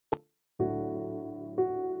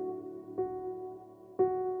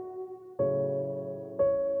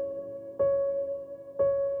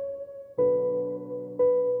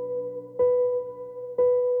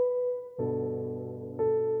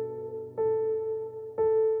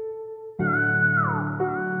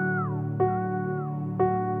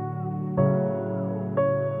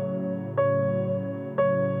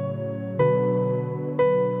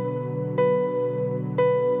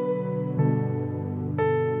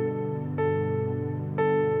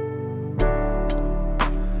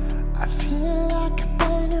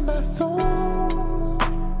soul.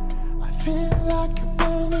 I feel like a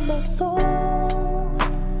pain in my soul.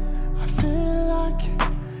 I feel like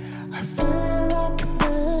a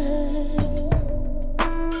pain.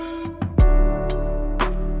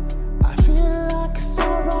 I feel like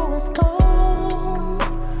sorrow is gone.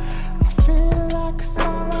 I feel like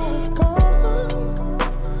sorrow is gone.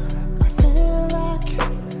 I feel like a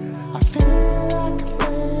pain.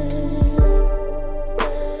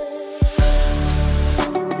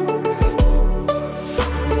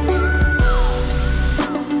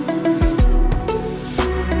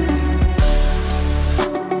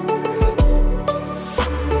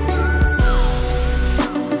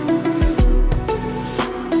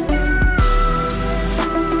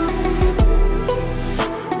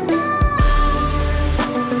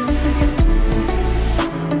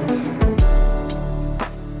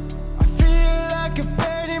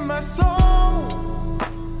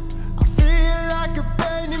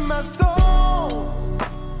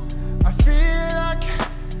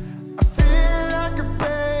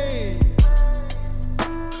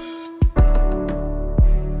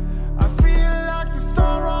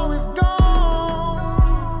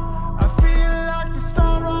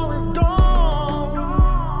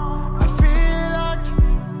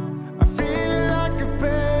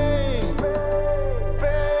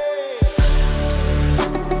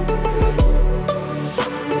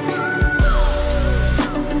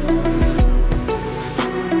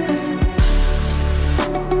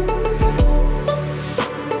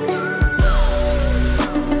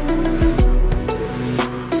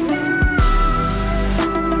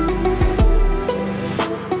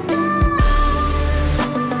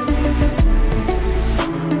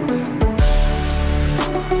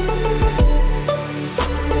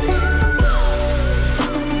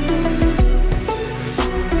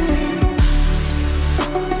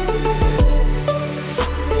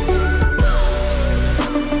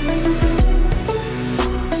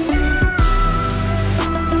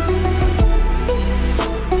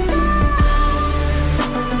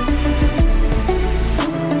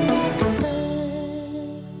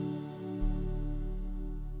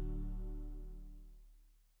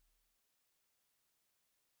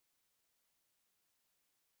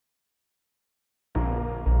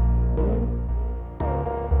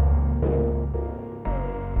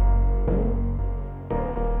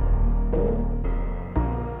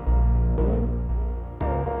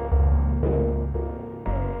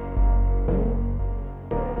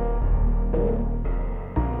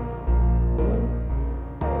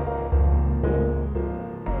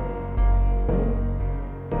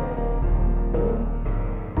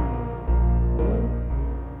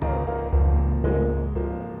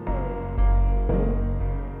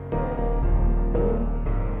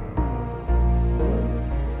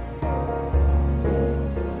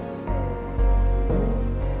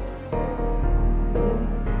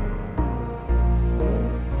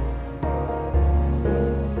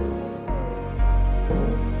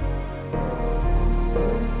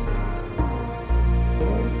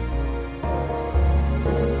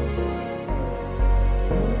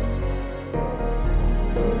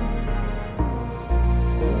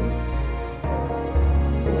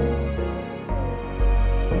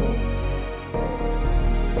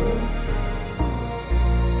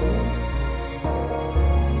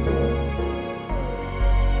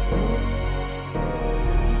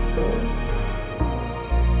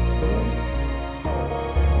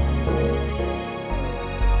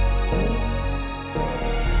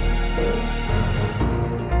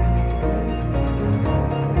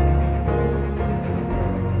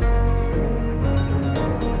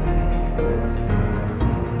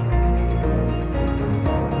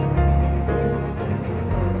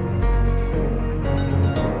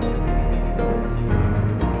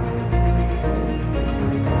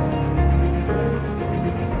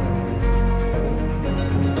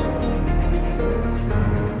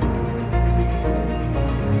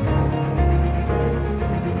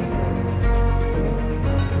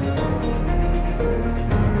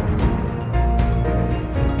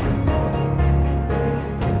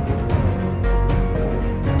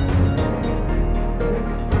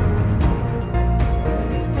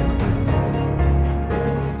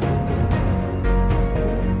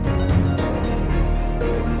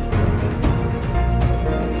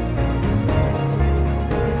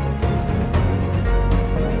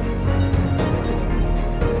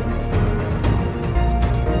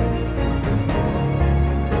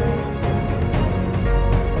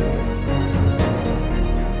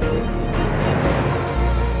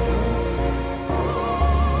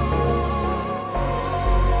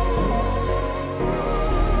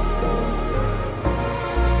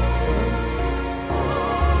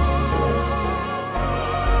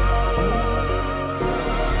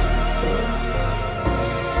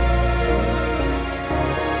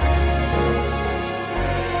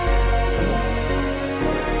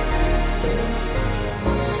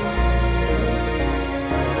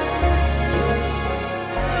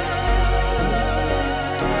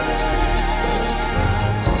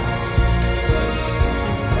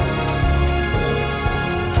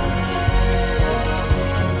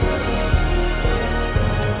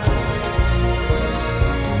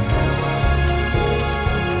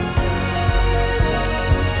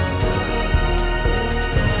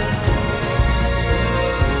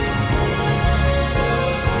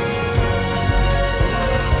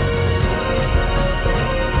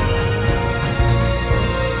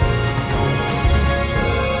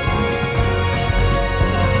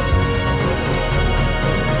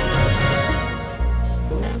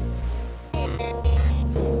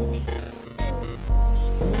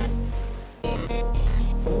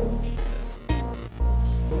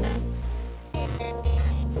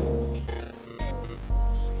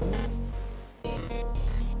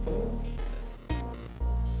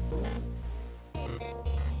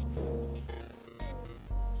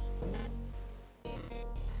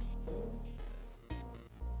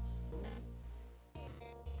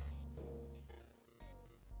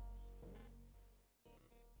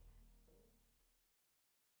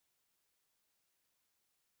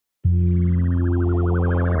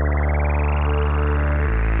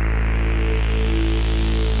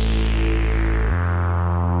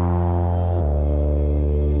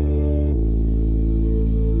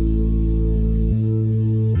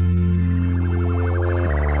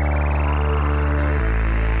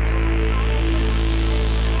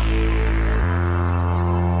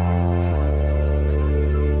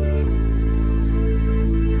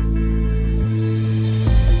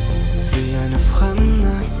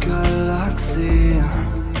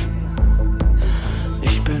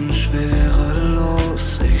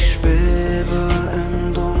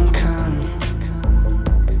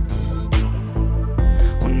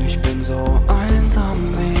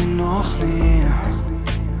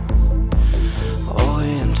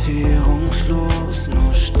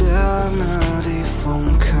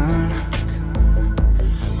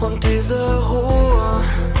 Und diese Ruhe,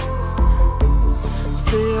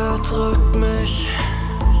 sie erdrückt mich.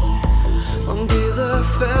 Und diese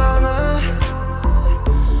Ferne,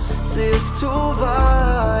 sie ist zu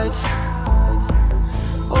weit.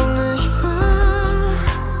 Und ich will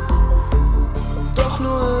doch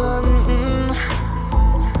nur landen,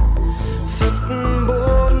 festen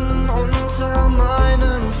Boden unter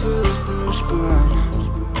meinen Füßen spüren.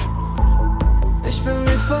 Ich bin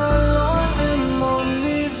wie verloren im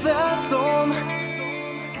Universum.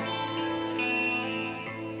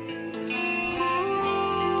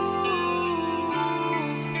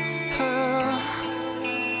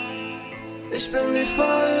 Ich bin wie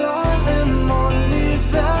verloren im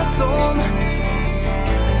Universum.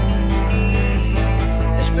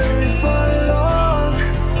 Ich bin wie verloren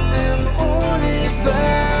im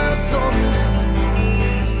Universum.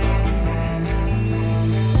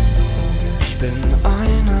 Ich bin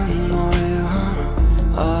eine neue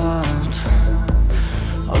Art,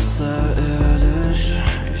 außerirdisch.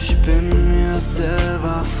 Ich bin mir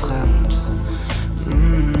selber fremd.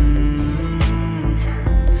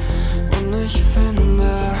 Ich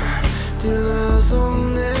finde die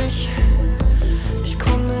Lösung nicht. Ich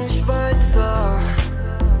komm nicht weiter.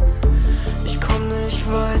 Ich komm nicht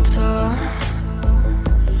weiter.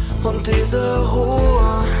 Und diese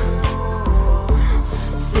Ruhe,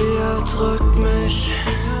 sie erdrückt mich.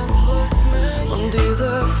 Und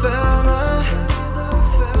diese Ferne,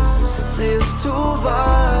 sie ist zu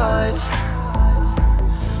weit.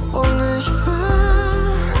 Und ich will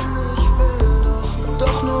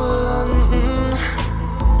doch nur landen,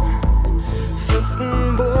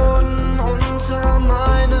 festen Boden unter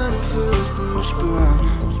meinen Füßen spüren.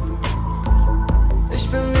 Ich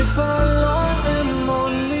bin wie verloren im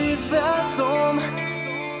Universum.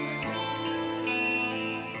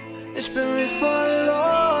 Ich bin wie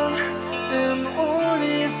verloren im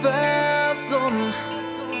Universum.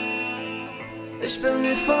 Ich bin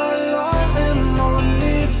wie verloren im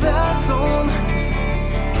Universum.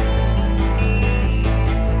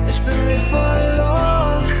 Ich bin wie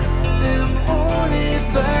verloren im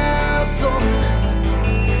Universum.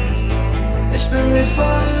 Ich bin wie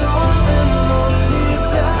verloren.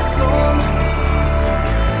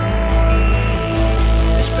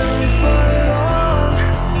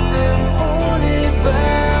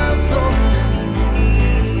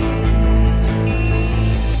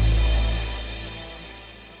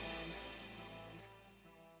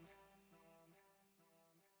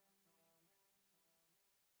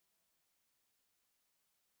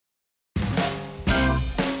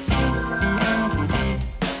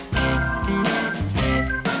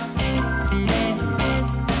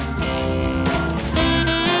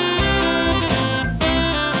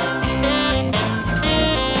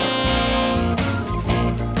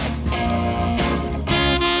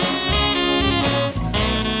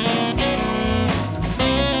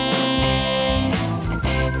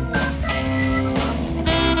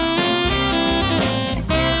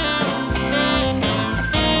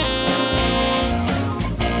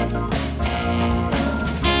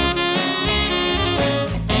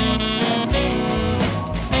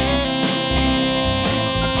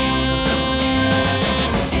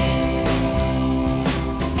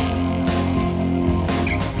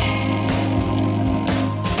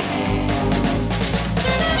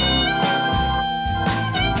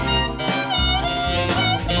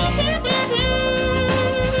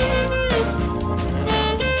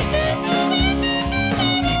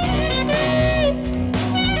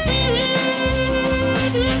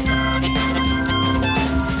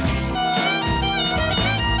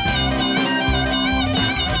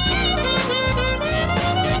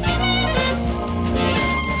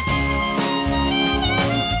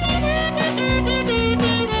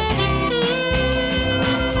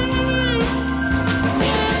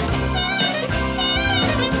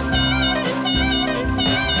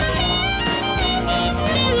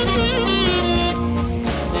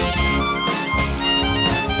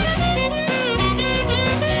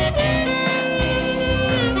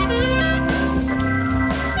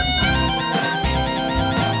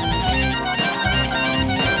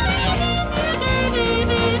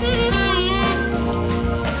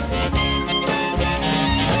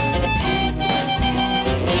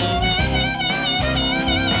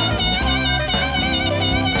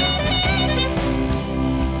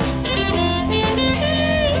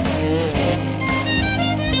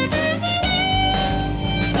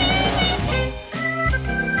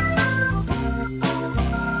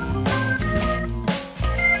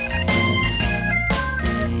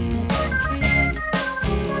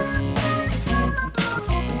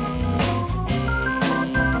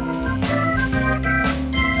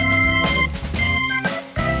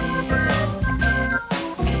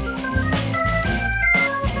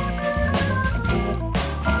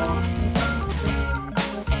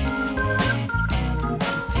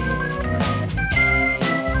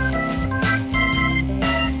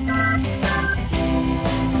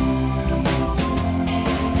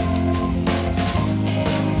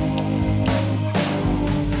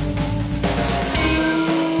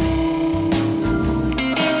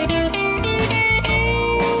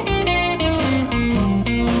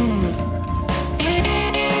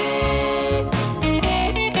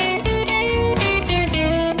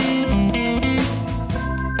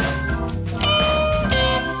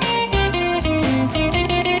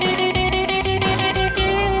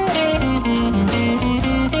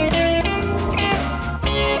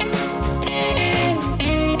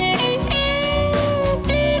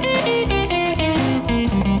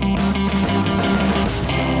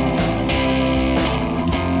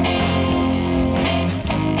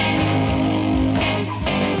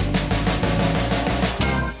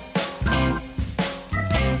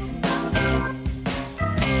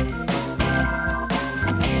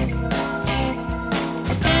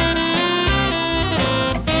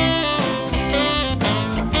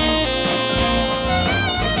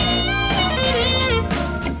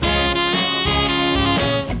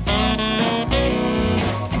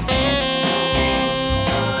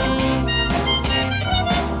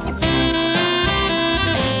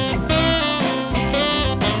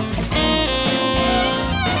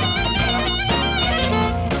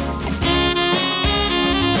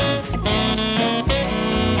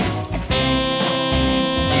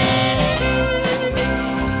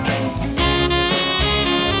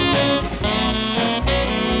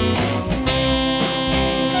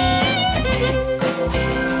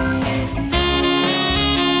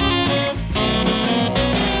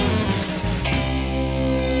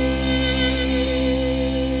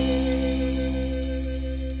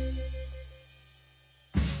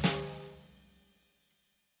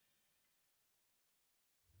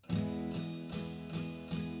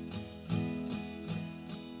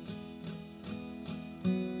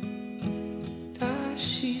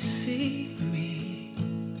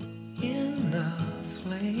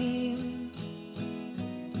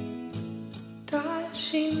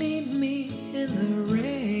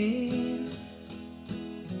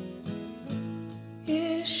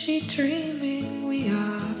 dreaming we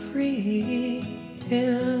are free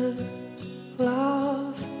in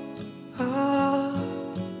love above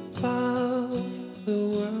the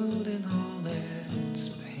world and all its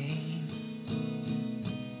pain?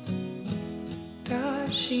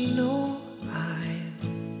 Does she know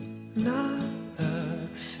I'm not the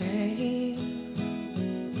same?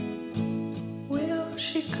 Will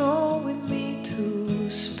she go with me to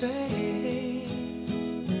Spain?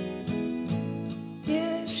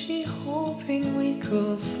 Is she hoping we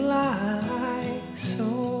could fly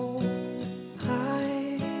so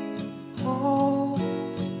high all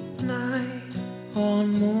night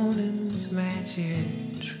on morning's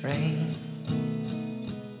magic train?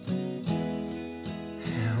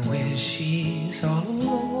 And when she's all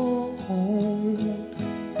alone,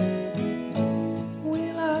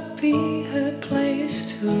 will I be her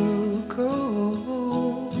place to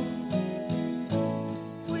go?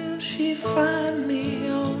 Will she find me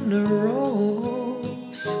on the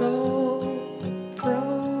road so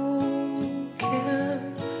broken,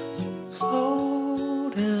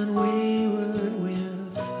 floating wayward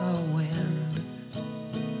with the wind,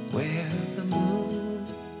 where the moon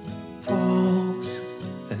falls,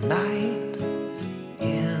 the night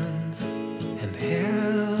ends, and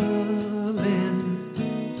heaven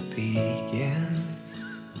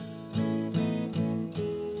begins?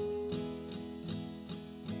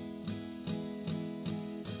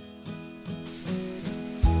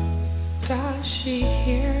 Does she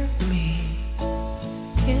hear me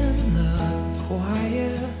in the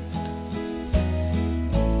quiet?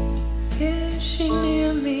 Is she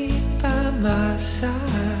near me by my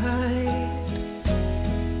side,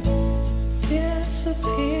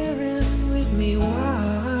 disappearing with me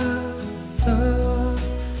while the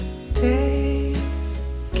day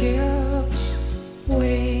gives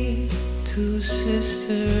way to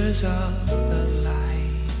sisters of the light?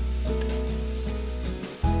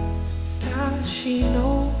 Does she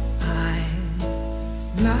know I'm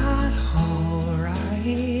not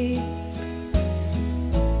alright?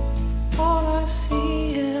 All I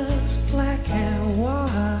see is black and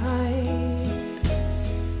white.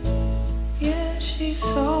 Yeah, she's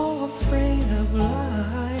so afraid of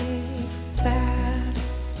life that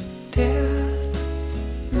death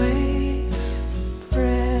makes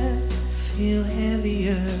breath feel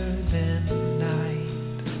heavier than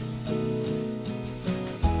night.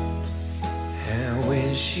 And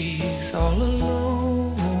when she's all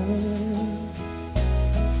alone,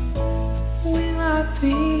 will I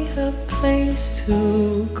be her place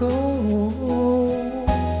to go?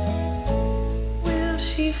 Will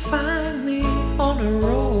she find me on a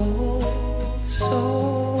road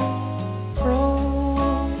so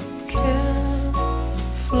broken,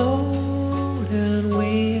 floating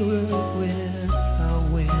wayward with the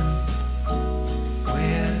wind,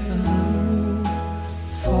 where the moon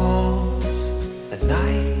falls, the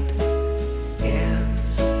night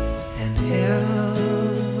ends, and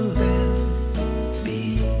heaven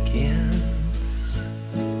begins?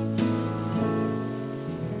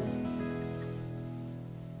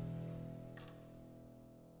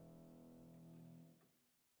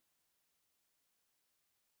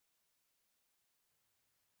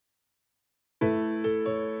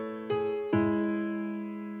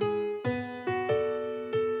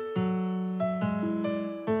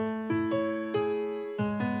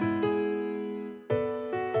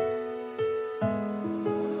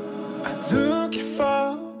 Looking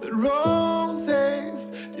for the roses,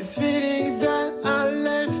 this feeling that I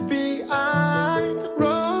left behind.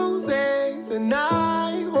 Roses, and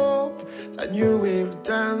I hope that you will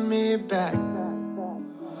turn me back.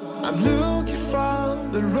 I'm looking for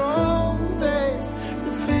the roses,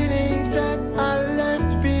 this feeling that I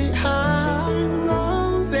left behind.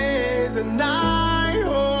 Roses, and I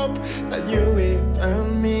hope that you will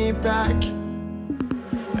turn me back.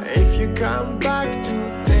 If you come back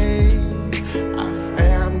today, I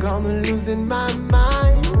swear I'm gonna lose in my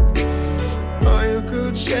mind. Or you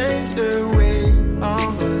could change the way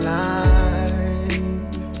of our lives.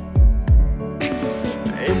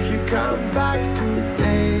 If you come back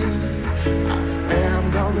today, I swear I'm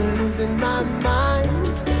gonna lose in my mind.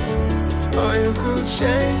 Or you could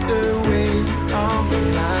change the way of our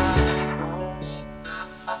lives.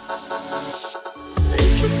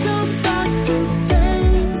 If you come back today,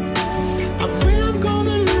 I swear I'm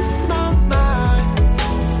gonna lose my mind.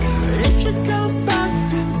 If you come back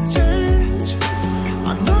to change,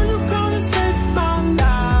 I know you're gonna save my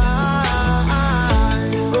life.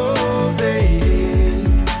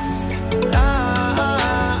 Roses,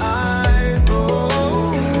 life,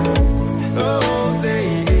 oh,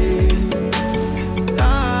 roses,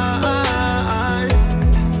 life.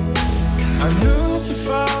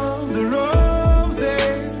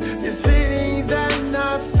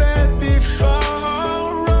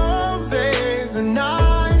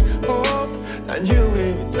 and you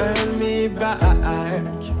will turn me back.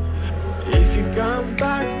 If you come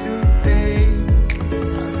back today,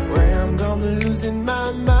 I swear I'm gonna lose in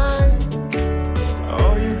my mind.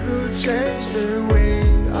 Or you could change the way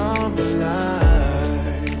of our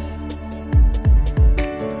lives.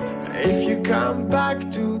 If you come back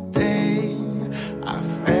today, I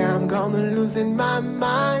swear I'm gonna lose in my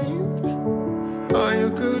mind. Or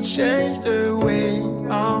you could change the way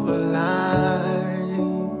of our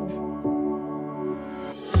lives.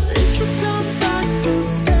 If you come back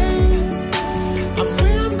today, I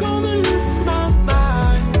swear I'm gonna lose my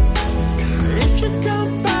mind. If you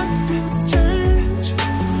come back to change,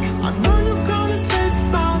 I know you're gonna save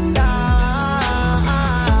my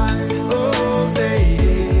life. Oh,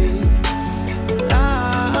 days,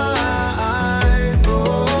 life,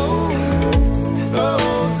 oh,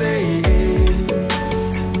 days,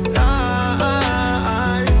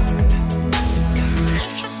 life.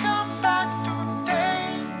 If you come back today,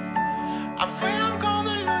 I swear I'm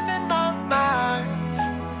gonna lose in my mind.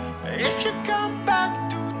 If you come back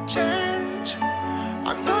to change,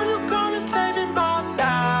 I know you're gonna save in my life.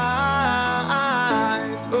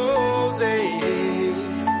 Oh,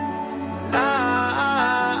 days,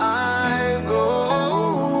 life,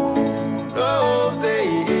 oh,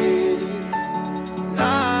 days,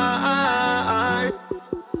 life.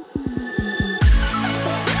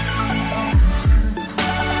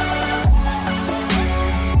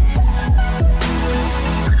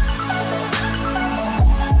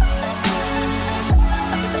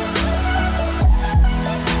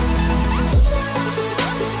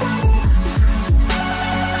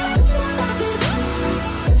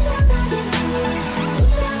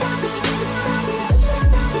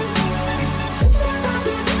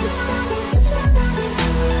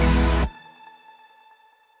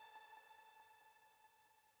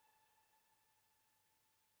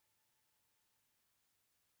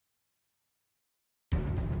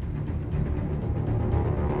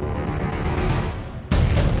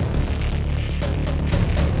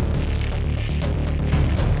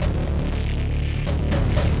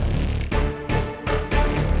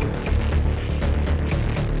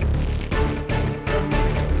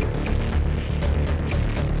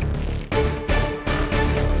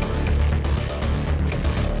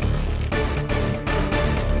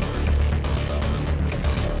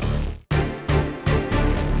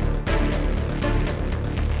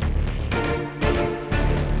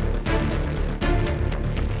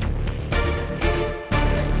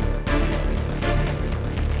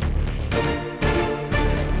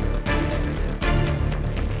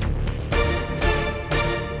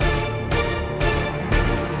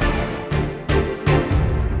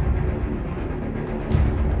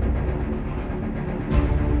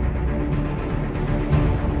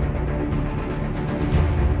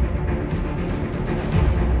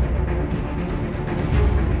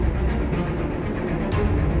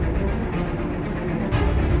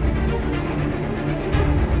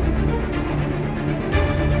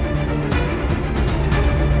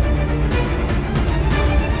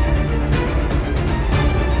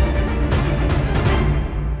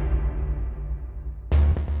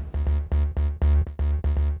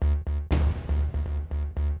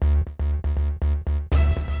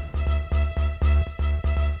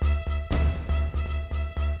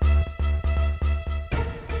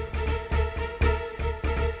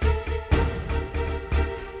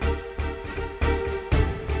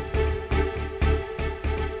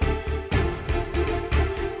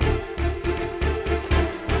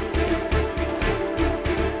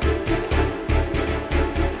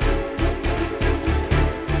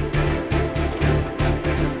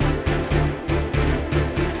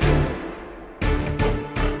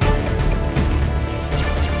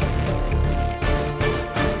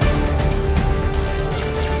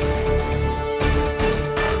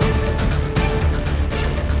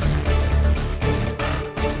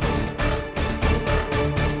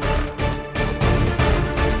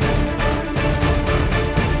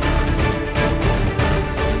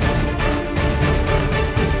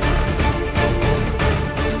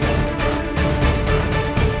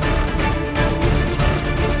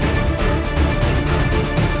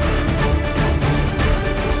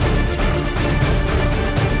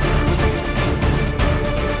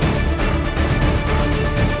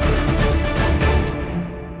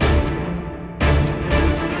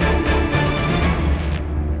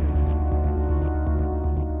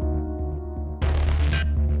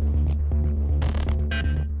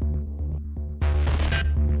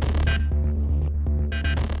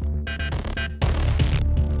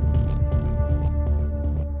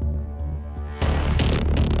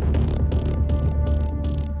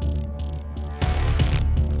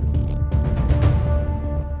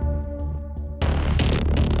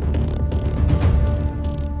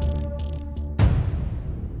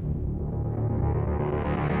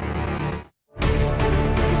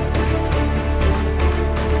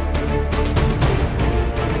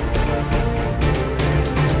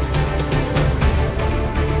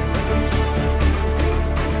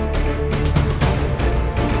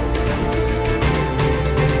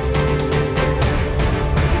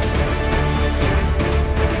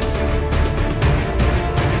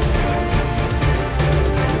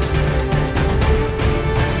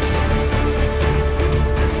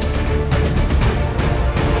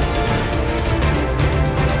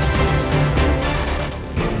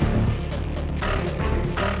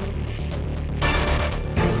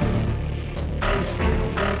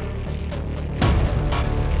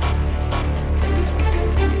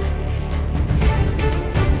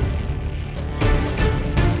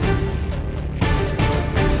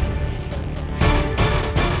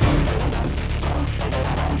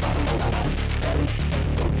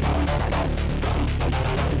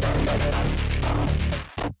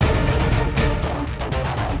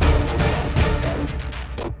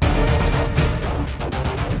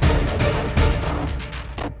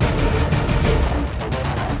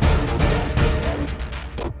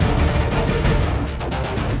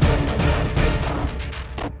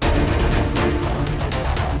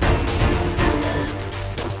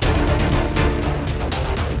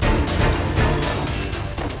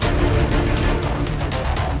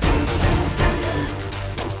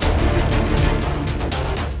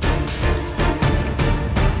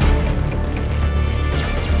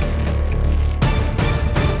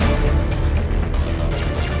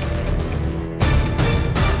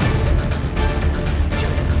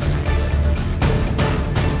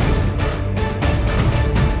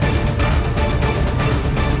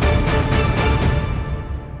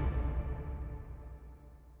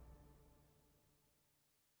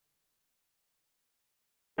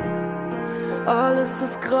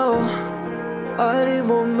 ist grau, all die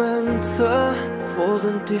Momente, wo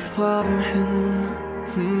sind die Farben hin?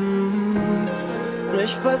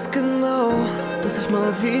 Ich weiß genau, dass ich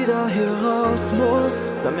mal wieder hier raus muss,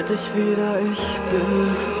 damit ich wieder ich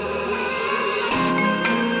bin.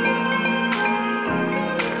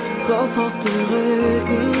 Raus aus dem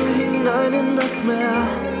Regen, hinein in das Meer.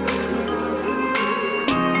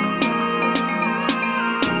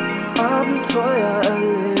 Abenteuer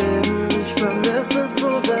erleben, ich vermisse es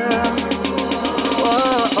so sehr. Oh,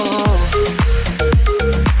 oh.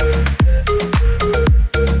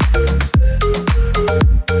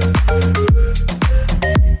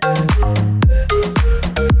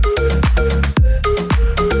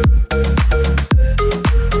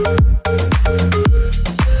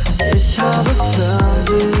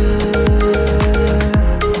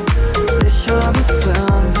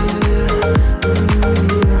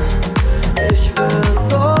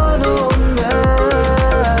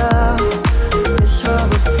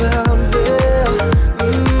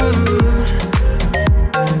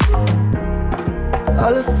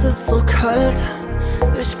 Alles ist so kalt,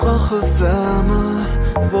 ich brauche Wärme.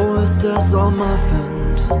 Wo ist der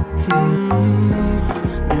Sommerwind?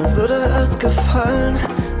 Mir würde es gefallen,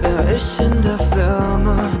 wär ich in der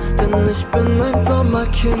Wärme, denn ich bin ein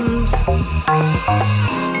Sommerkind.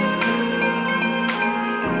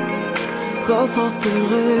 Raus aus dem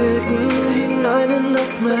Regen, hinein in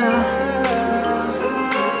das Meer.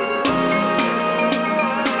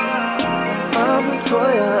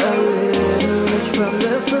 Abenteuer erleben, ich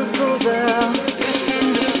vermisse es so sehr.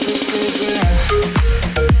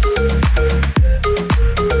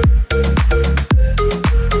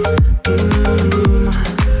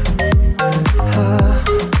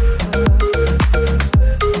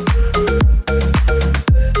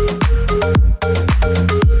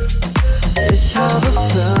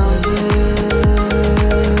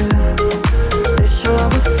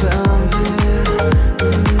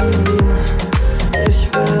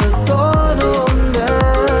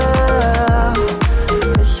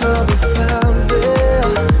 Fernweh.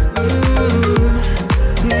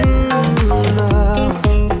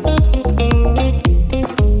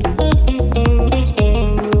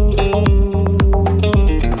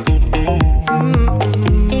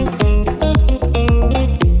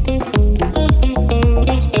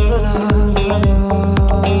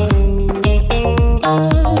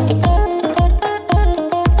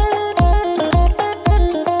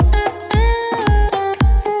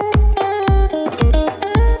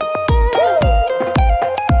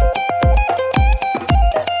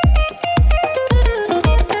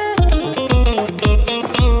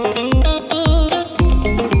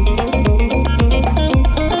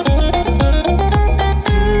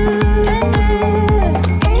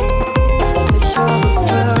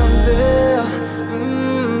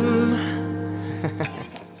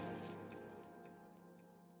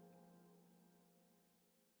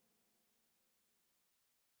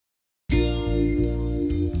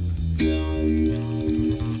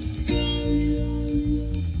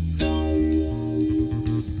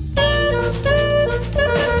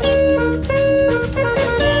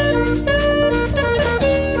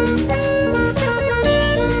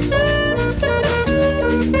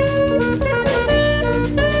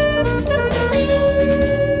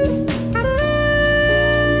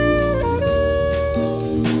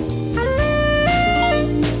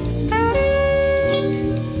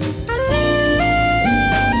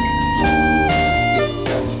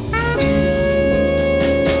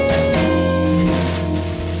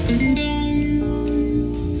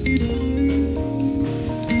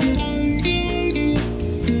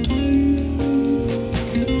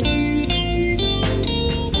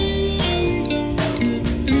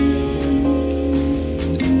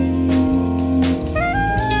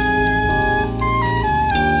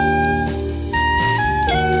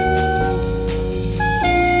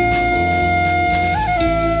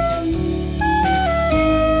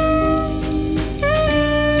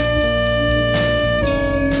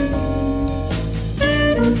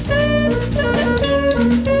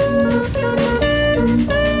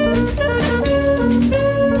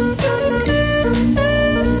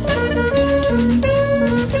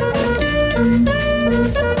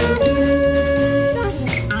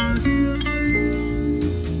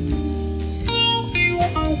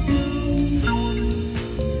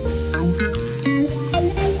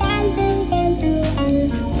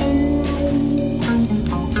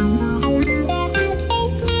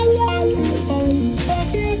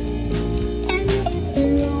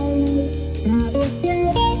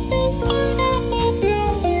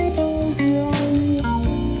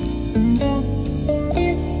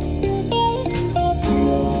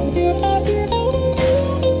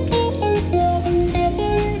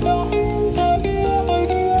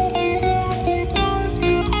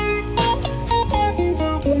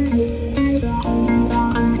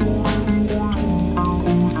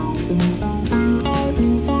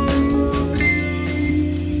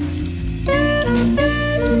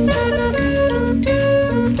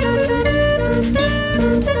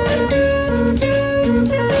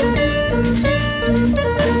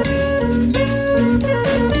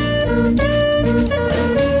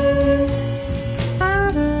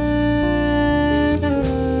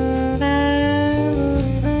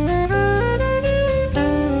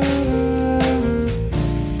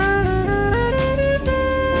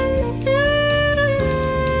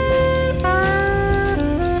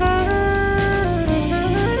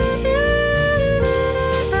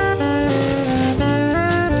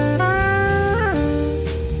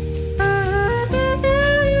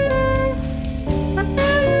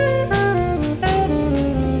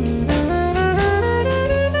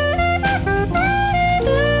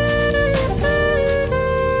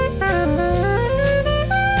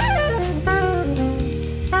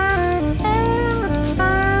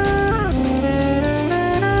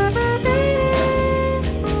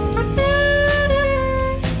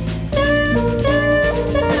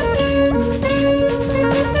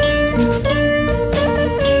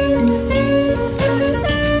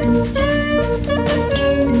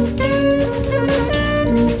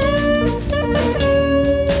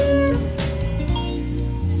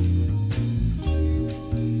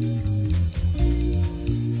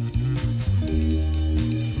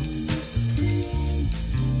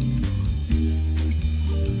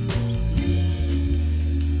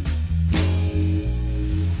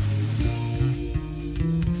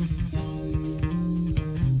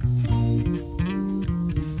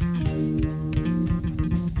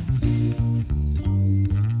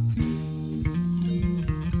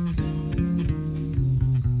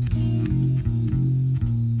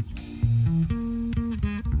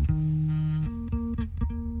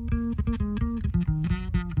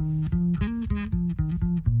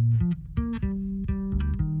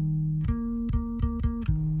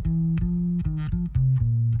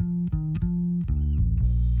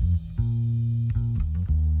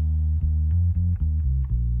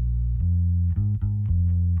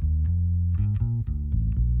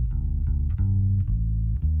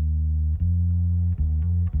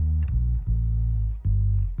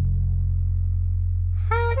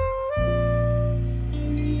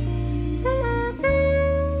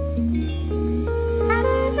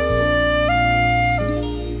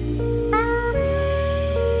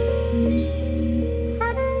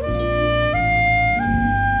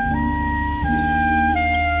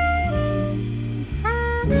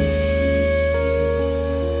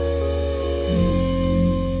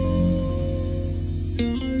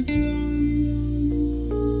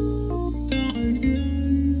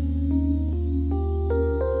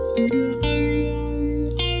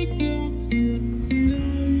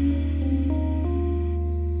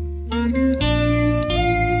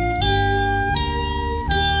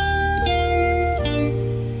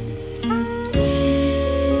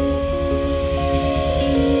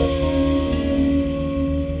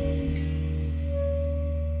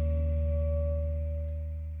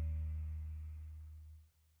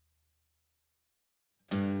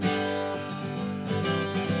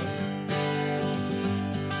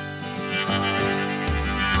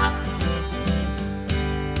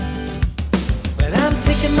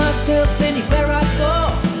 myself anywhere I go.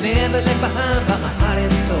 Never left behind by my heart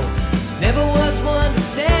and soul. Never was one to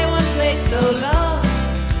stay one place so long.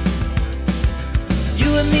 You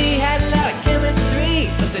and me had a lot of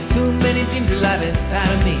chemistry, but there's too many dreams alive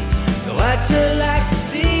inside of me. So I'd sure like to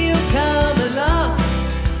see you come along.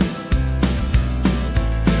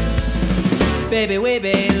 Baby, we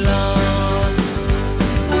belong.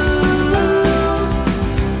 Ooh,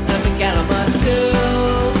 up in Campas too.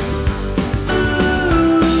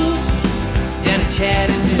 Ooh, down in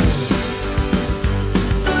Chattanooga.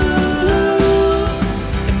 Ooh,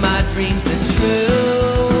 and my dreams are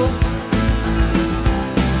true.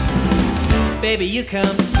 Baby, you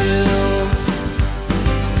come too.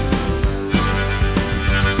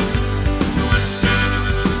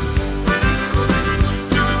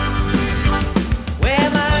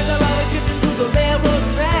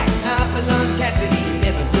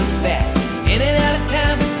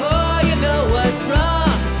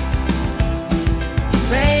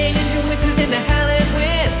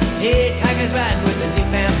 Riding with a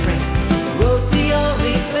newfound friend. The road's the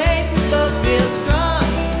only place we both feel strong.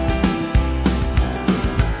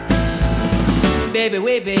 Baby,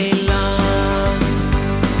 we belong.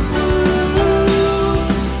 Ooh,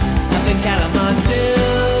 up in Kalamazoo.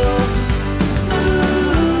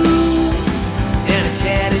 Ooh, down in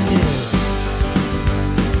Chattanooga.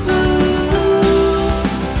 Ooh,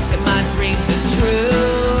 and my dreams are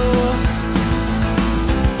true.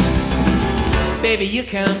 Baby, you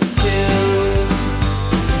come too.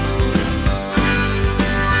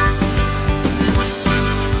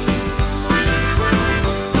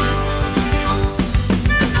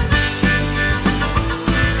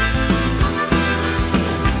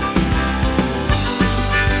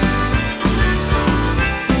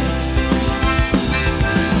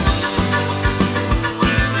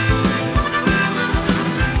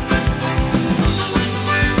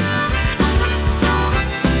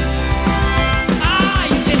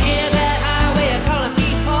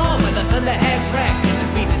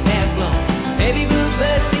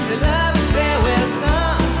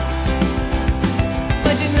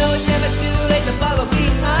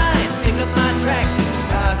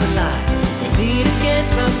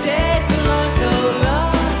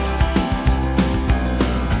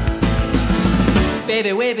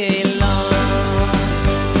 Baby, we belong.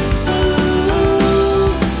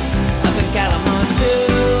 Ooh, up in Kalamazoo.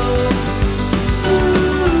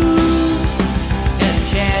 Ooh, and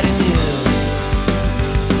Chattanooga.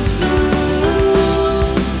 Ooh,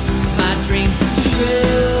 my dreams are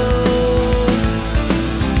true.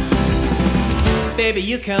 Baby,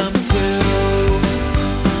 you come too.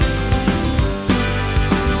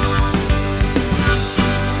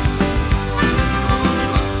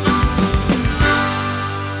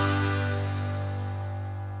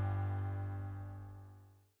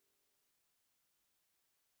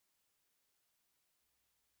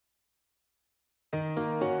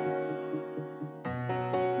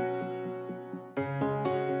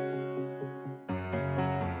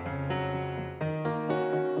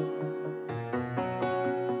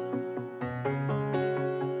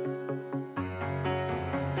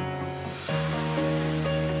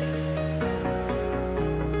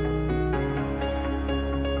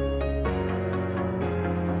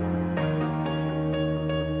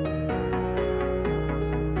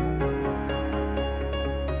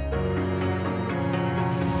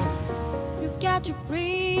 To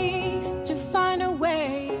breathe, to find a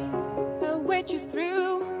way, I'll wait you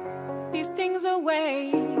through these things away.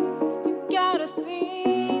 You gotta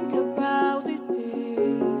think about these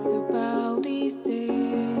days, about these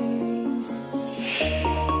days.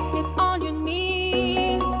 Get on your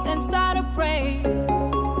knees and start to pray.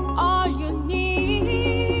 All you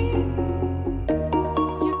need,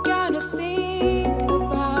 you gotta think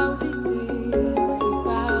about these days,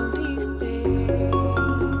 about these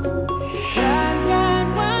days. Run, run,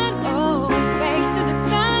 run, oh, face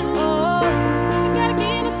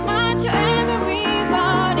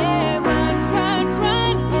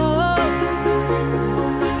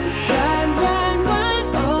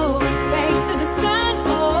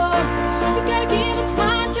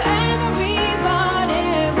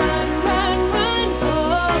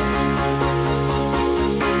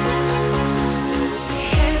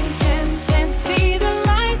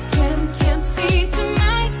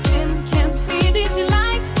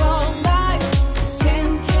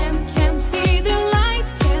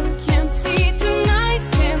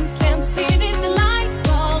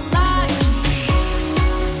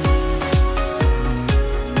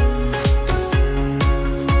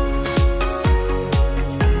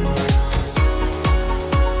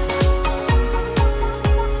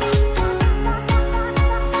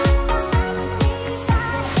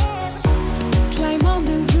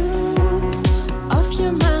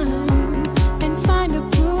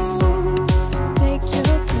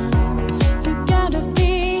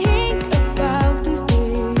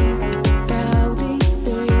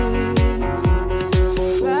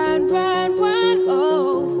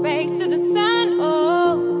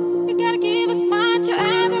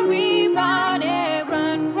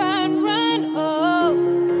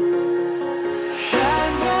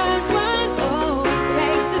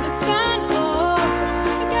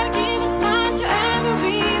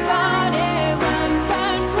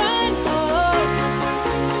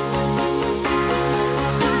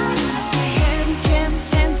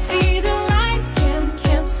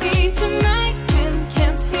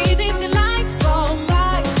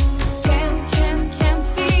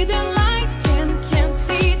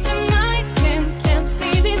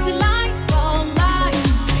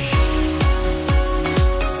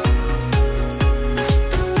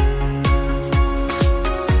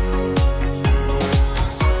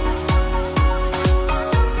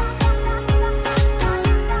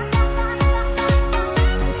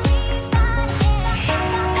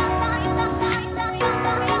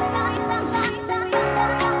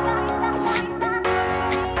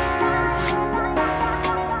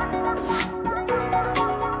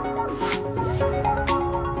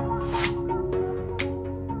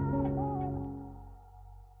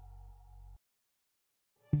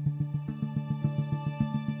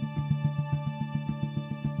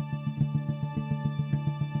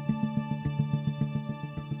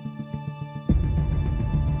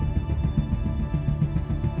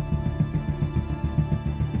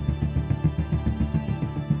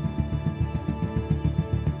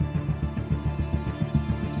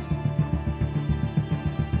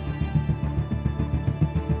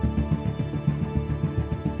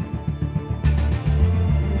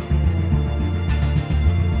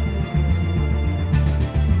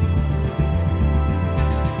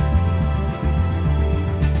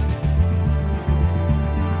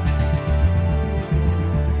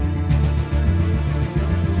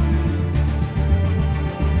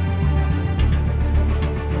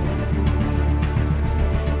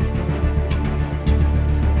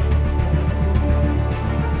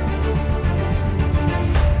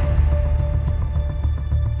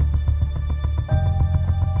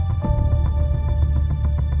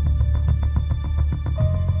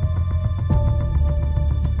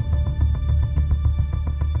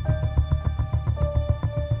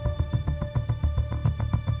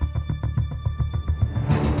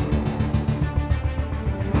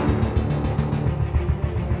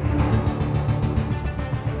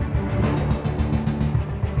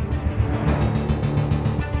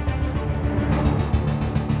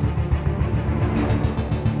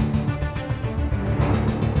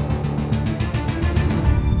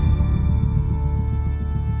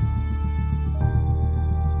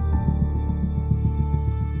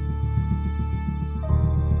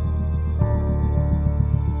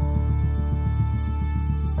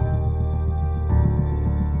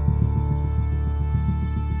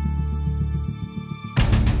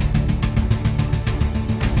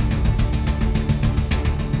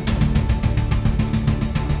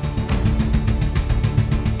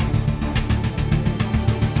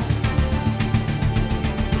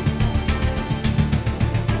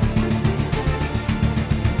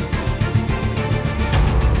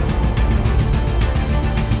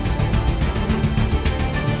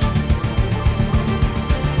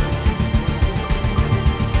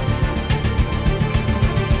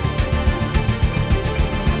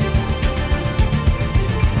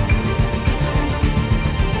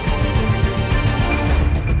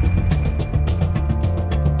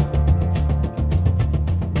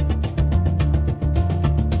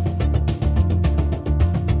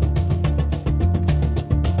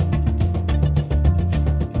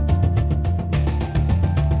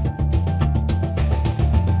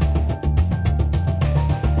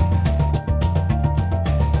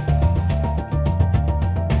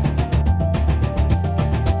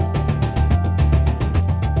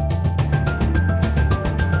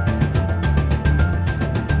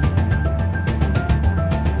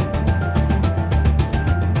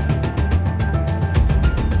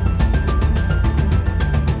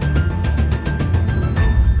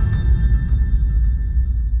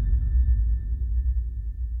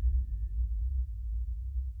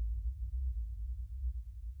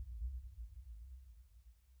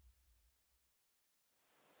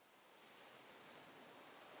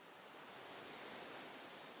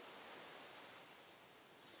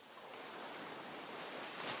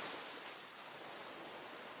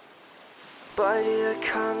Bei dir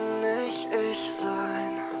kann ich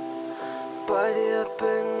sein, bei dir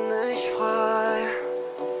bin ich frei.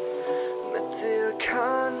 Mit dir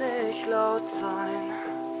kann ich laut sein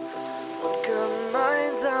und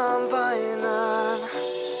gemeinsam weinen.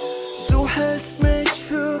 Du hältst mich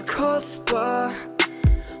für kostbar,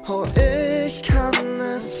 oh ich kann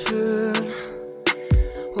es fühlen.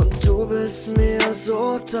 Und du bist mir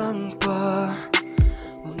so dankbar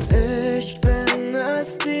und ich bin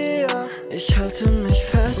es dir. Ich halte mich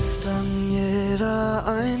fest an jeder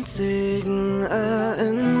einzigen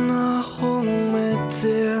Erinnerung mit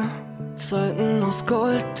dir. Zeiten aus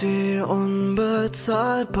Gold, die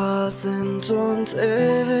unbezahlbar sind und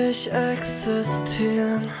ewig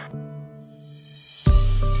existieren.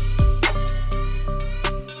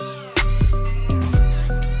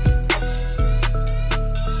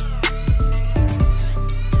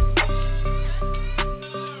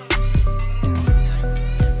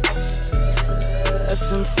 Es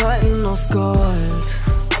sind Zeiten aus Gold.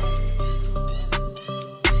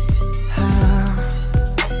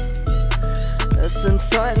 Es sind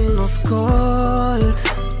Zeiten aus Gold.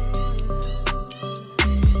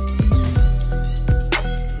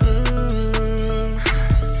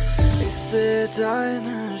 Ich sehe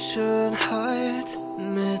deine Schönheit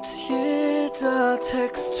mit jeder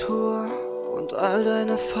Textur und all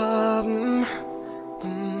deine Farben.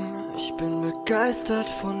 Ich bin begeistert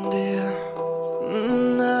von dir.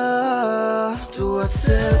 Du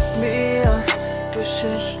erzählst mir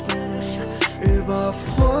Geschichten über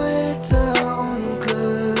Freude und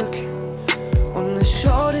Glück. Und ich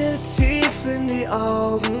schau dir tief in die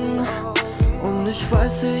Augen und ich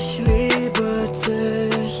weiß, ich liebe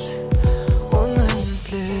dich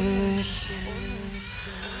unendlich.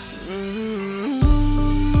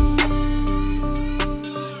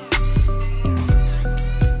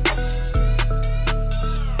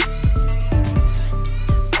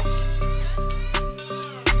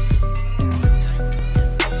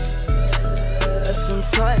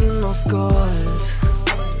 Zeiten aus Gold.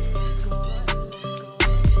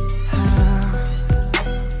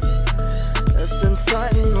 Es sind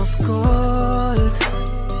Zeiten aus Gold.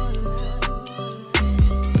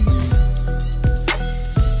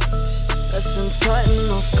 Es sind Zeiten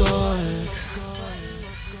aus Gold.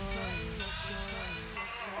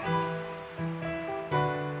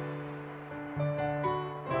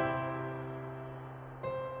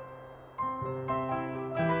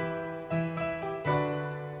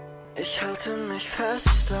 Ich halte mich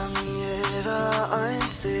fest an jeder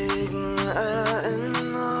einzigen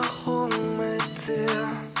Erinnerung mit dir.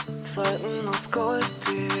 Zeiten aus Gold,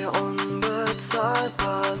 die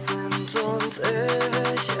unbezahlbar sind und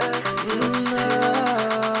ewig existieren.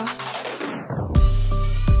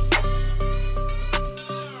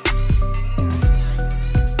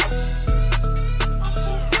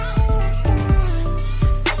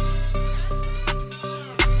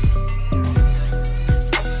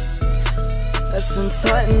 Es sind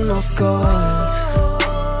Zeiten aus Gold.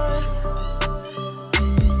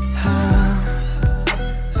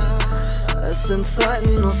 Es sind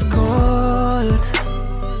Zeiten aus Gold.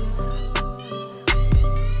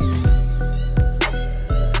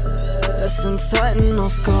 Es sind Zeiten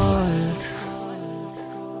aus Gold.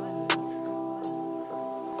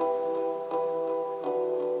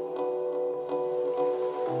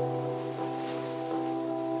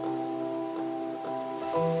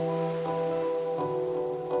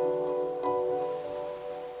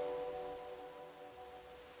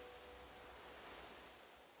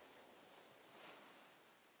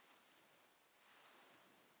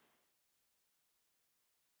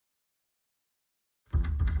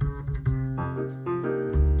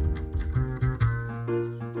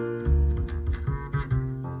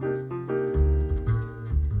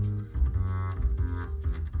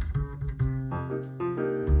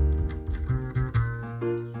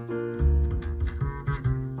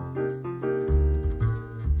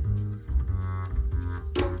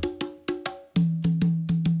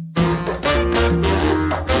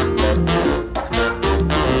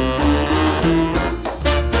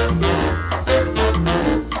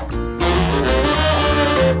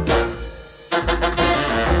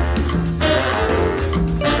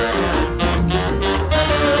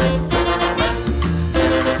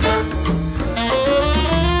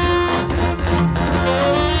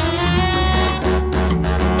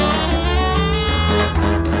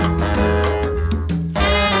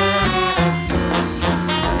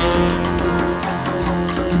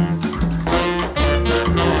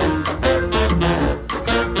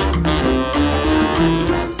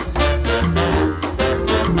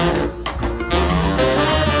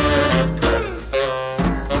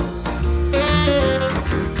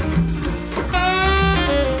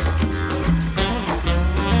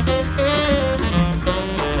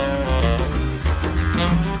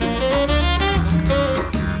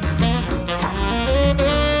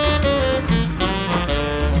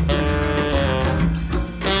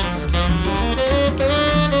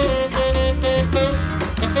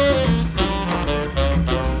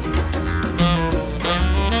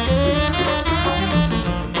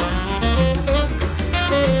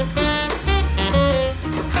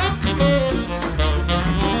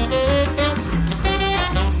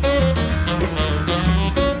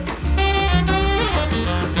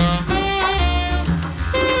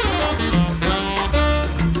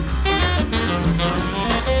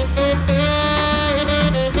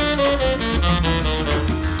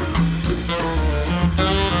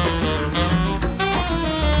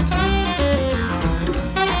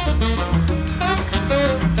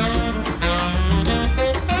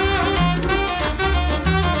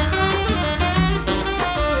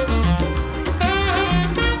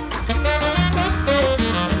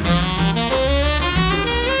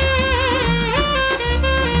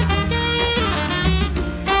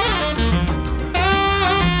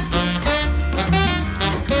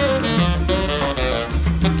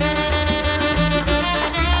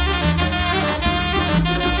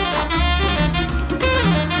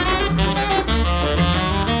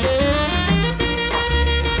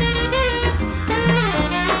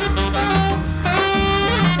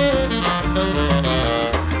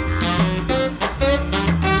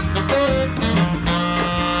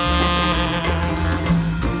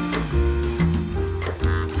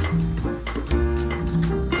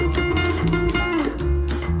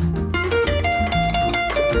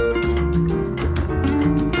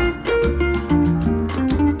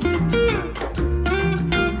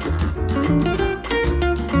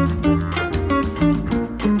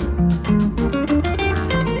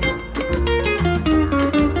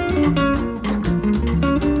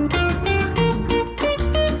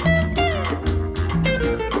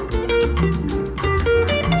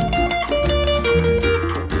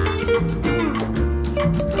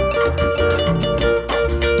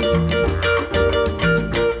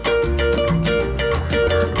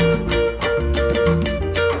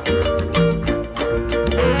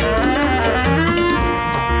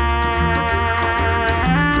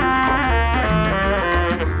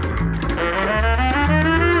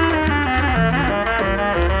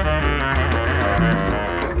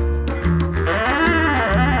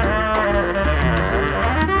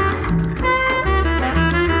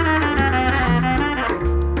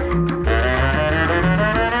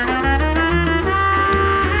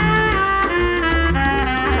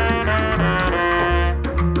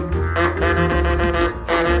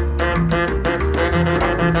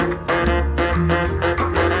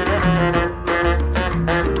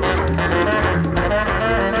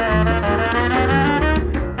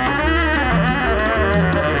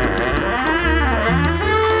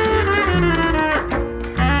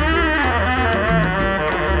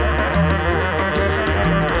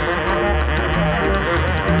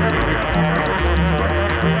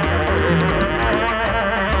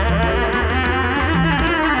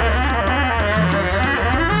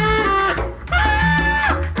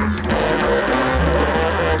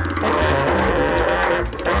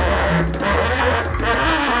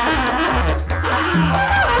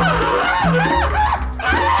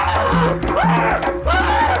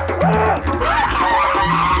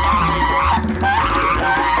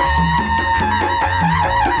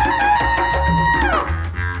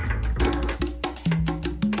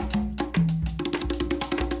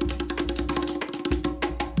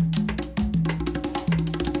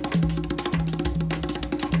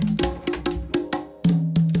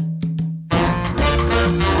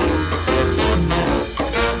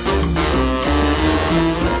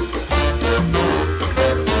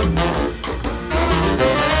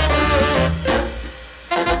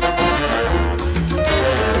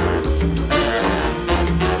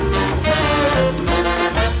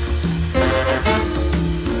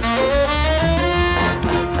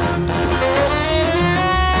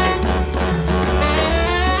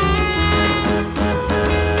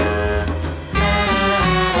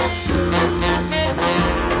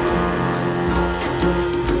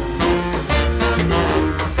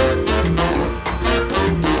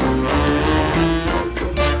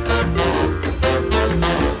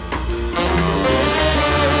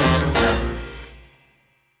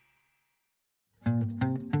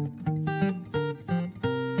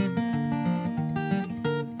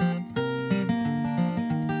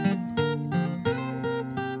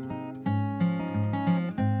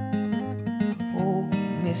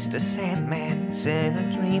 Mr. Sandman sent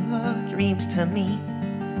a dream of dreams to me.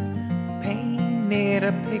 Painted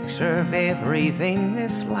a picture of everything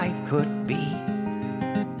this life could be.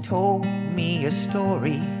 Told me a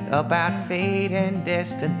story about fate and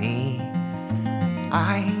destiny.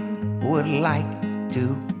 I would like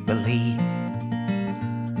to believe.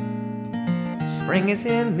 Spring is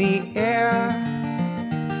in the air,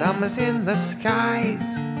 summer's in the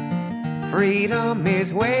skies. Freedom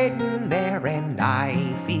is waiting there, and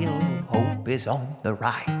I feel hope is on the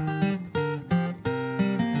rise.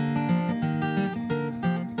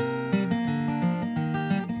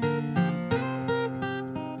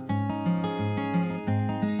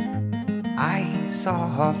 I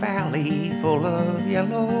saw a valley full of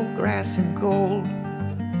yellow grass and gold.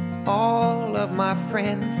 All of my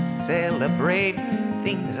friends celebrating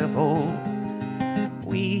things of old.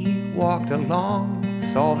 We walked along,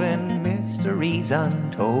 solving mysteries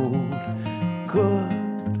untold.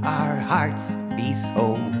 Could our hearts be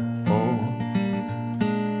so full?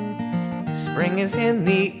 Spring is in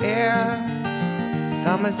the air,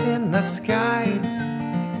 summer's in the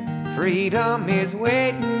skies. Freedom is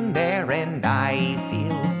waiting there, and I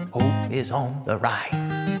feel hope is on the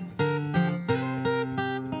rise.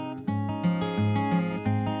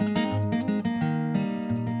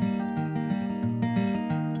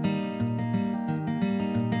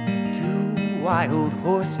 Wild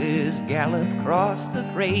horses galloped across the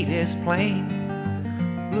greatest plain.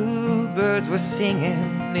 Bluebirds were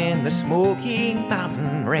singing in the smoky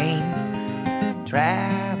mountain rain.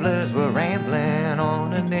 Travelers were rambling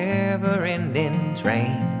on a never-ending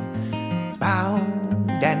train, bound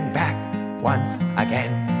and back once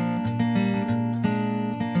again.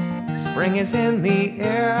 Spring is in the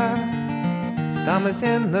air, summer's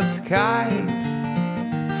in the skies.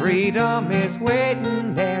 Freedom is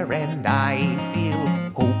waiting there, and I feel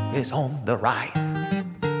hope is on the rise.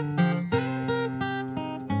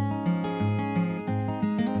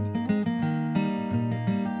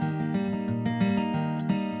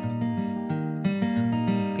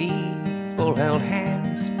 People held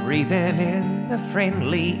hands, breathing in the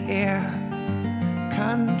friendly air.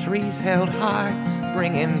 Countries held hearts,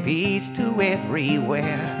 bringing peace to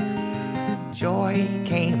everywhere. Joy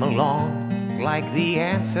came along like the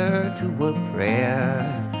answer to a prayer.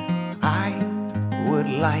 I would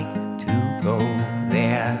like to go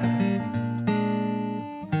there.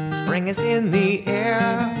 Spring is in the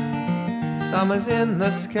air, summer's in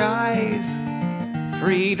the skies.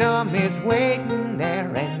 Freedom is waiting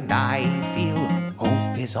there, and I feel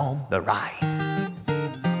hope is on the rise.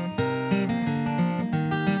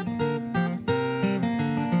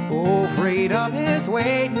 Oh, freedom is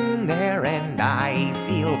waiting there, and I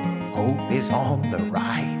feel hope is on the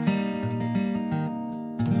rise.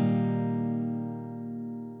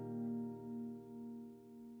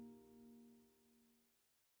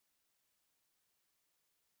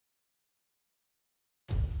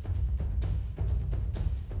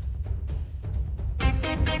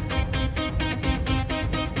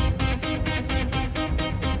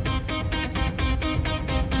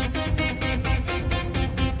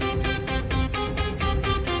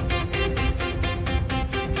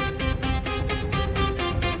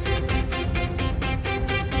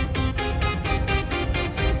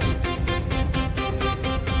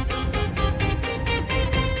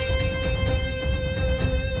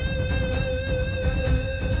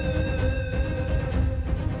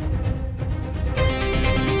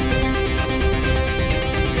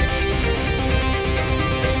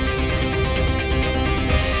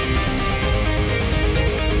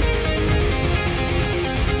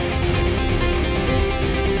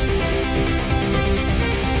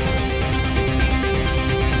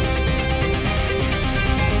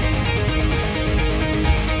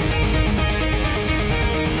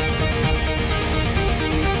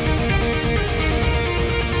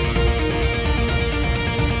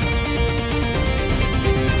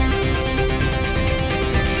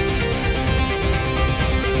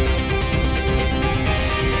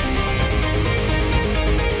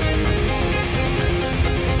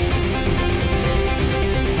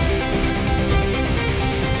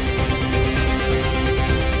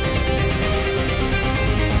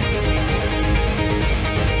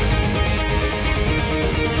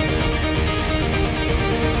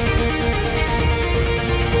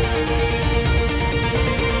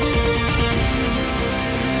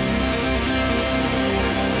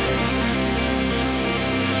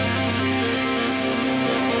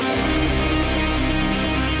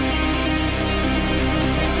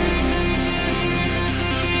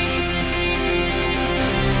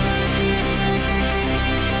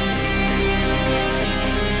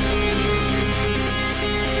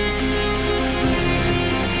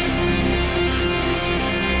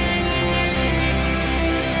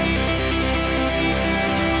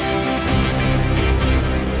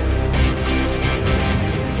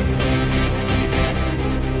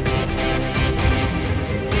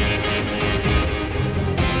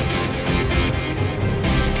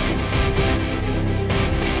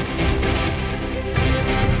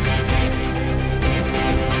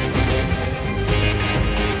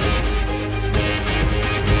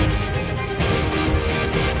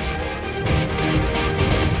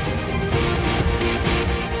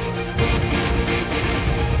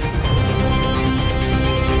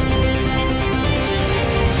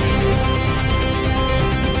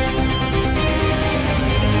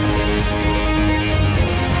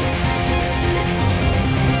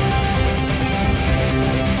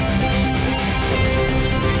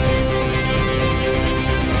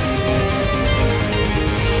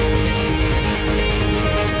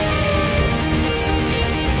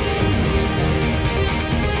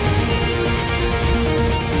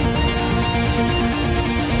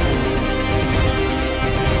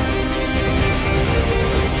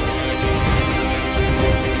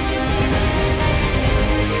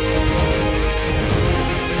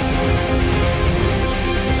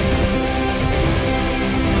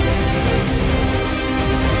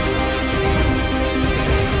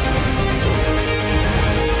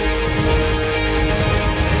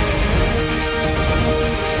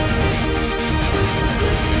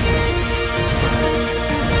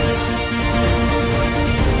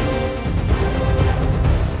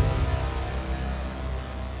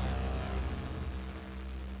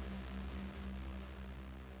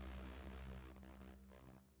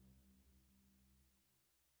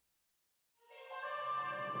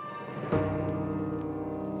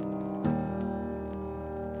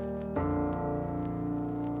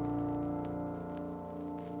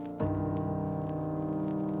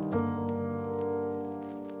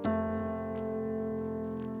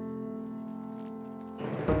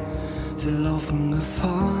 laufen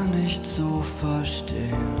Gefahr, nicht zu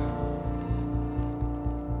verstehen,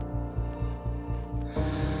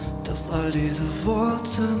 dass all diese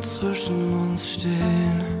Worte zwischen uns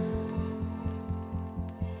stehen.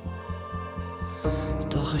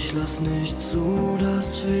 Doch ich lass nicht zu,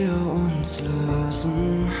 dass wir uns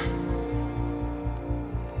lösen.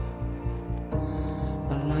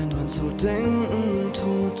 Allein dran zu denken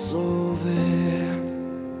tut so weh.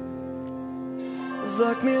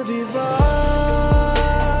 Sag mir, wie weit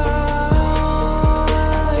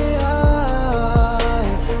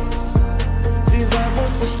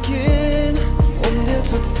muss ich gehen, um dir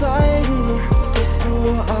zu zeigen, dass du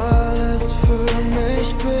alles für mich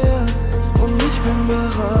bist. Und ich bin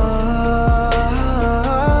bereit,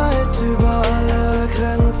 über alle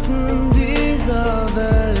Grenzen dieser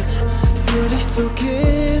Welt für dich zu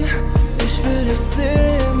gehen. Ich will dich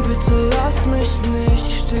sehen, bitte lass mich nicht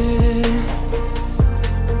stehen.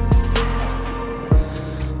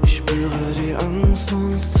 Ich spüre die Angst,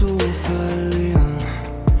 uns zu verlieren.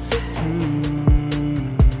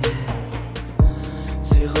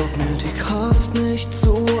 Sie raubt mir die Kraft, nicht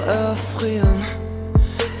zu erfrieren.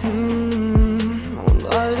 Und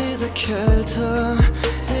all diese Kälte,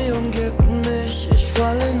 sie umgibt mich. Ich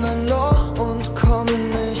fall in ein Loch und komm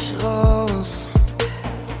nicht raus.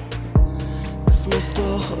 Es muss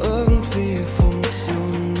doch irgendwie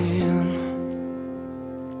funktionieren.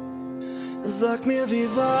 Sag mir, wie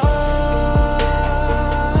weit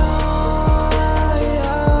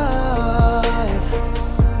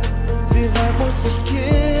muss ich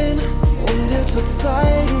gehen, um dir zu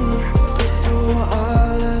zeigen, dass du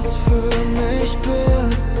alles für mich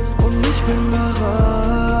bist. Und ich bin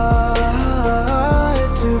bereit,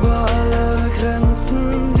 über alle Grenzen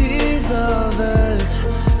dieser Welt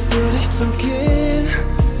für dich zu gehen.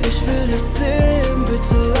 Ich will dich sehen,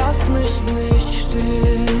 bitte lass mich nicht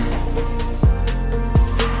stehen.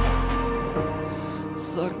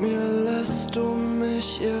 Sag mir, lässt du mich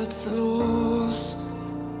jetzt los?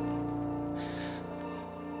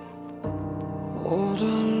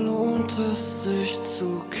 Oder lohnt es sich zu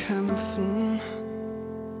kämpfen?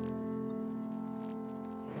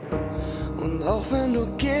 Und auch wenn du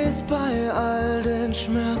gehst bei all den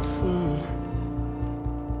Schmerzen,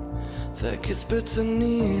 vergiss bitte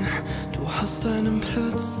nie, du hast einen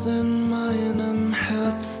Platz in meinem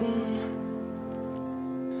Herzen.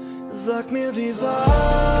 Sag mir, wie weit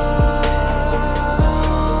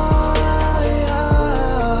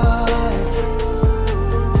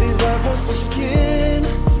muss ich gehen,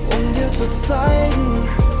 um dir zu zeigen,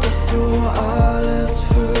 dass du alles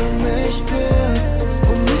für mich bist.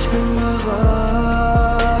 Und ich bin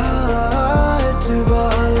bereit, über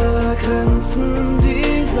alle Grenzen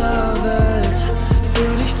dieser Welt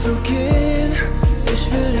für dich zu gehen. Ich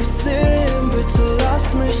will dich sehen, bitte lass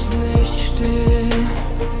mich nicht stehen.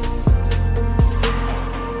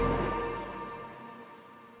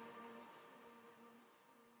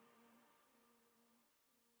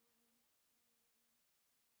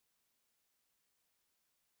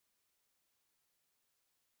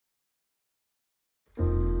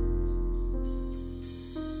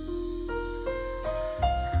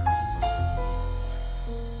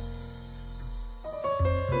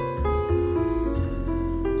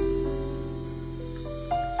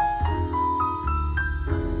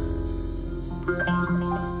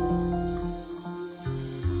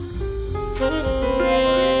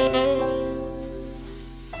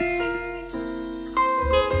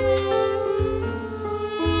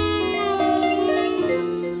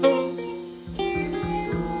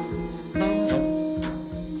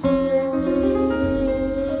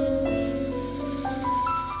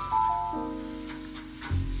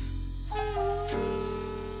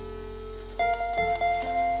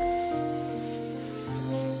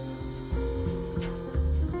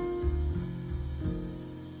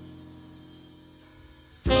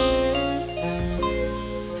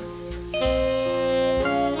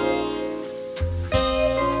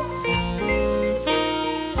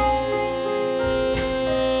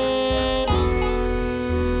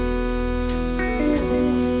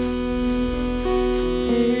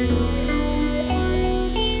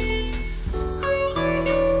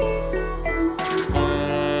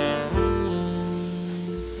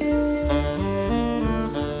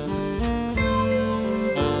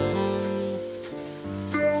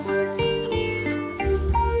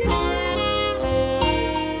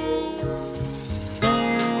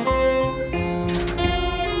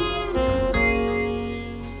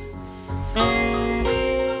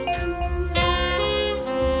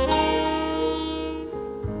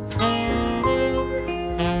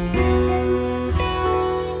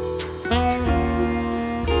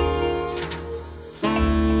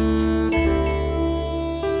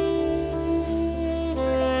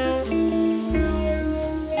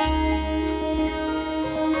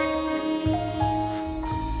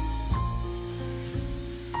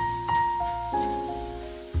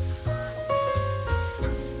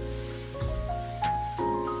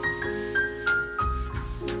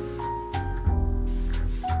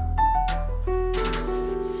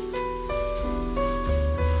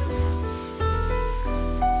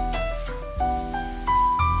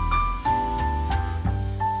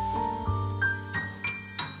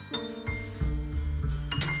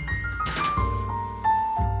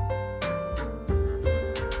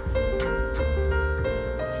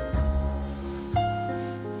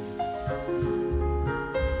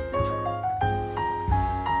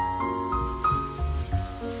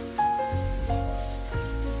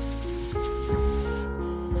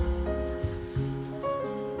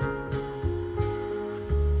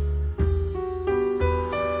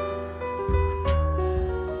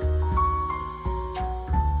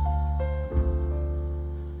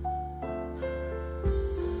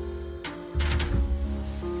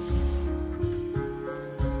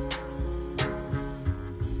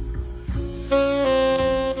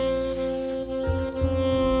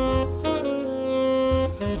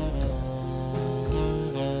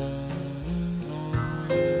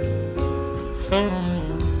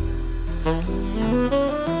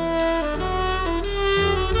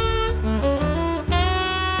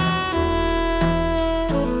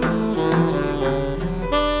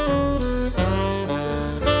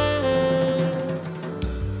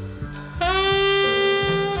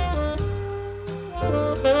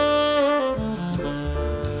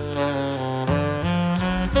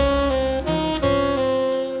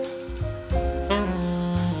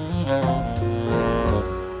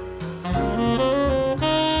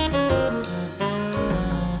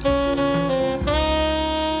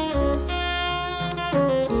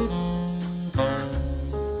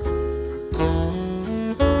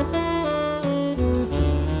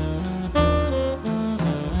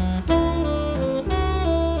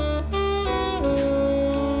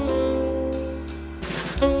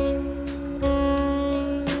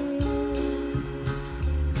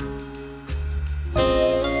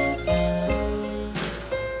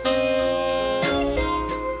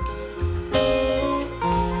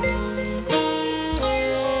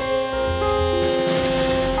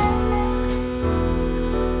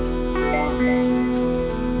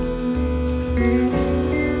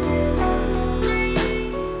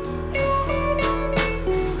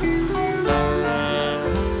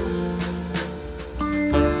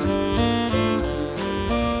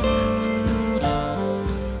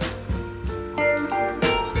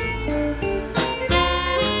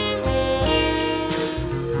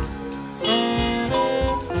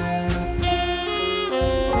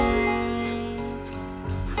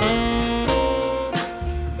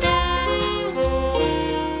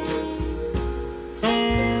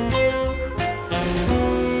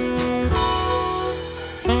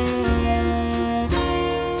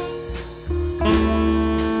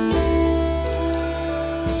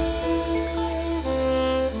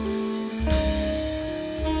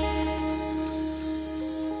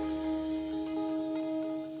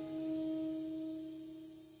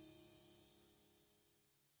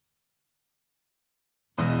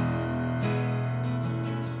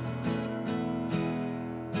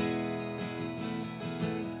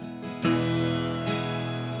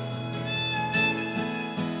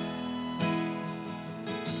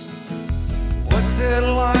 it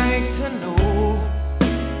like to know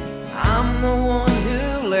I'm the one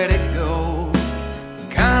who let it go?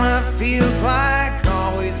 Kinda feels like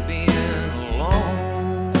always being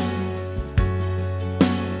alone.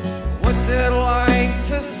 What's it like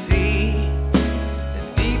to see the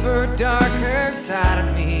deeper, darker side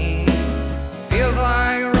of me? Feels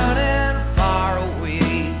like running far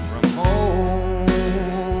away from home.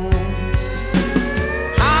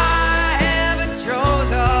 I haven't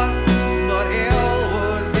chose us, but hell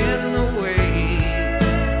was in the way,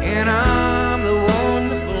 and I'm the one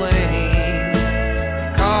to blame.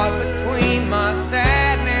 Caught between my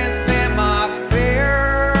sadness and my fear.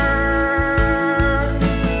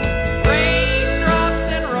 Raindrops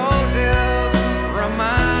and roses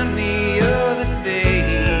remind me of the day,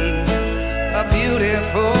 a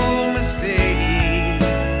beautiful mistake.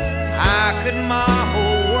 How could my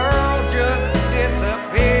whole world just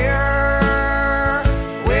disappear?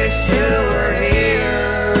 Wish you were here.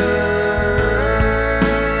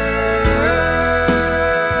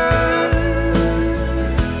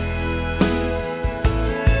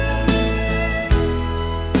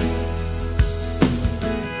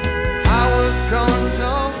 I was going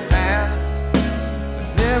so fast, but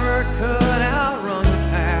never could outrun the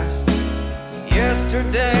past.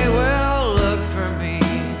 Yesterday will look for me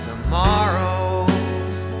tomorrow.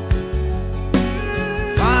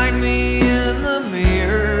 Find me in the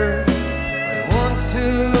mirror with one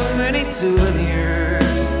too many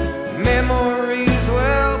souvenirs. Memories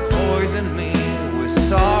will poison me with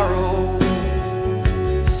sorrow.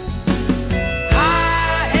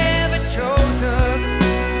 I haven't chose us,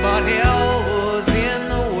 but hell was in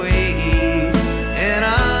the way, and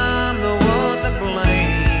I'm the one to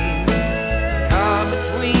blame. Caught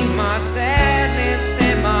between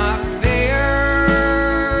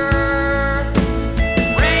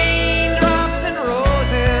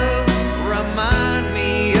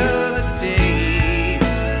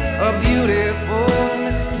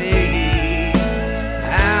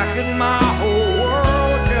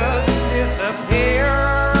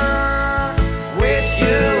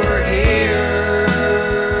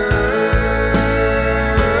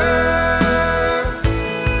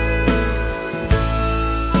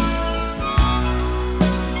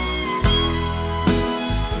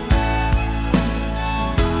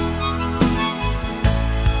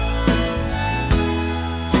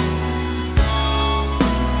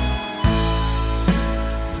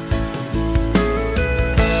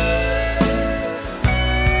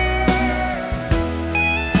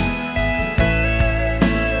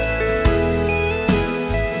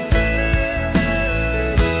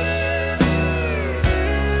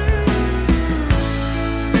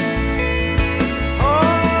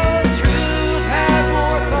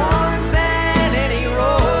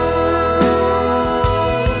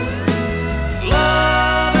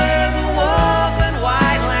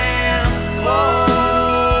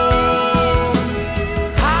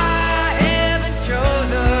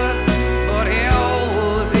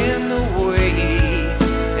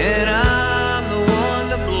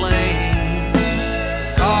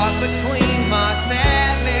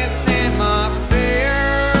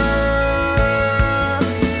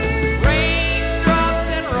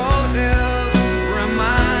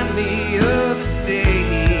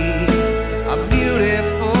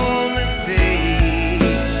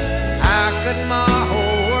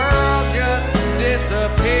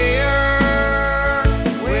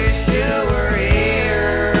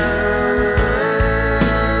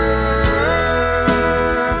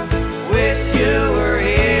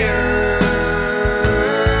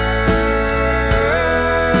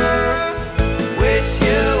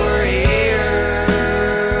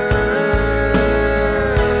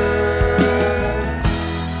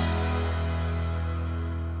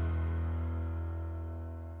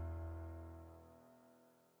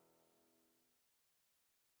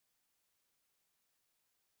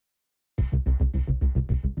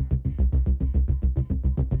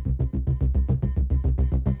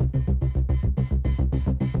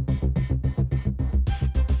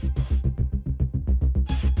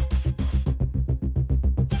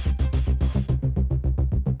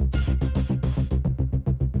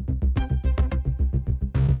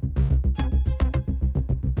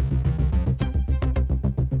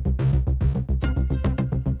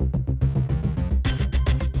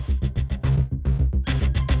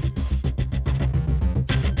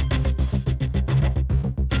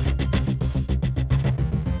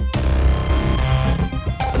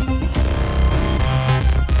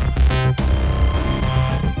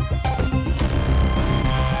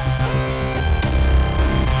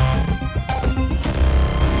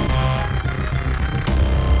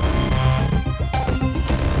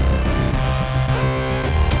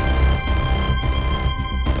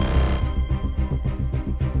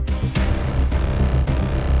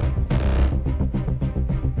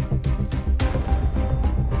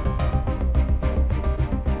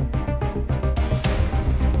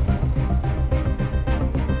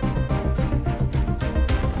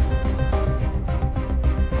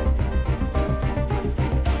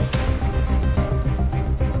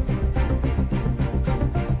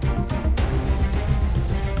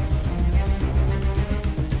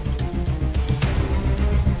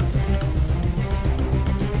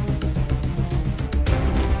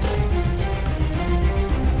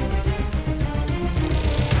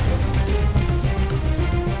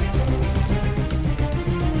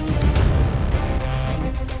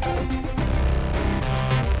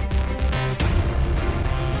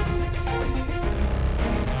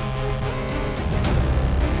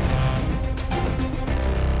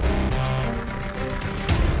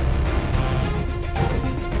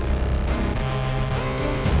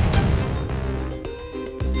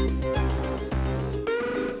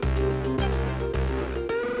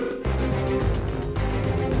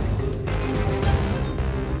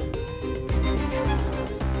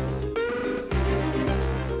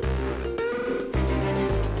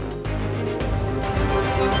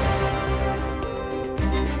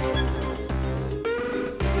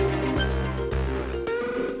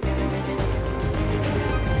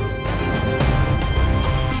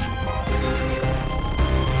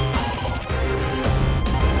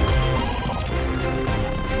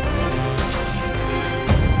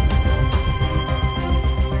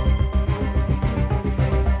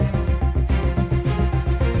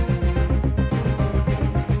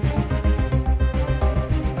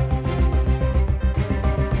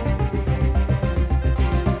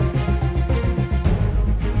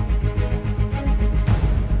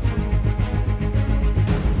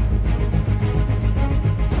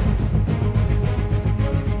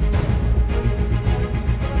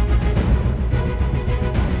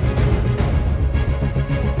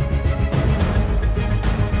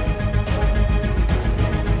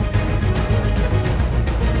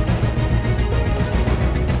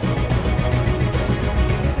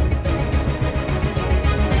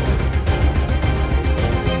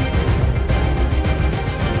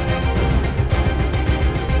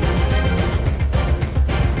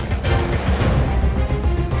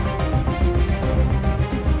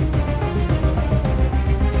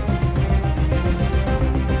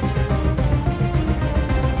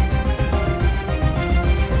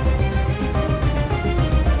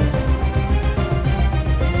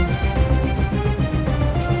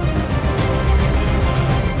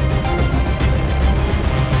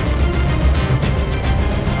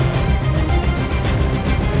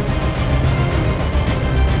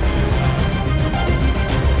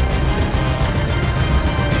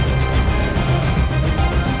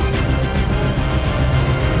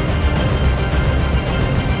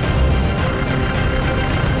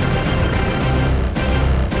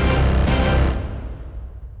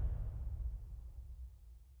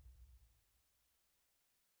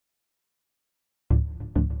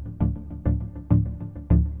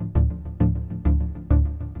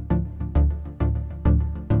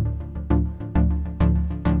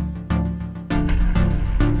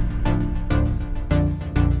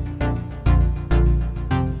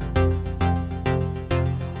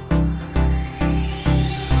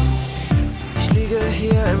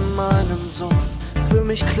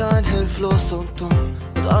mich klein, hilflos und dumm.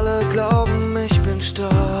 Und alle glauben, ich bin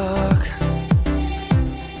stark.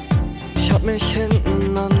 Ich hab mich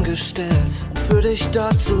hinten angestellt, um für dich da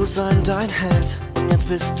zu sein, dein Held. Und jetzt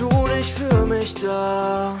bist du nicht für mich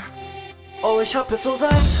da. Oh, ich hab es so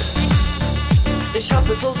satt. Ich hab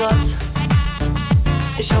es so satt.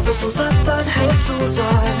 Ich hab es so satt, dein Held zu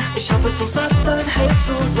sein. Ich hab es so satt, dein Held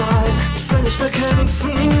zu sein. Ich will nicht mehr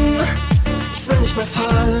kämpfen, ich will nicht mehr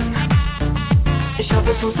fallen. Ich hab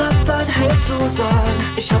es so satt, dein Held zu sein.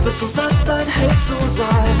 Ich hab es so satt, dein Held zu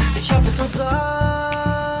sein. Ich hab es so satt.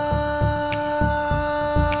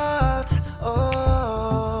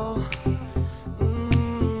 Oh.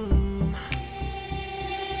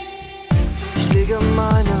 Ich lege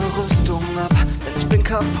meine Rüstung ab, denn ich bin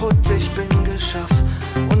kaputt, ich bin geschafft.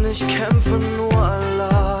 Und ich kämpfe nur allein.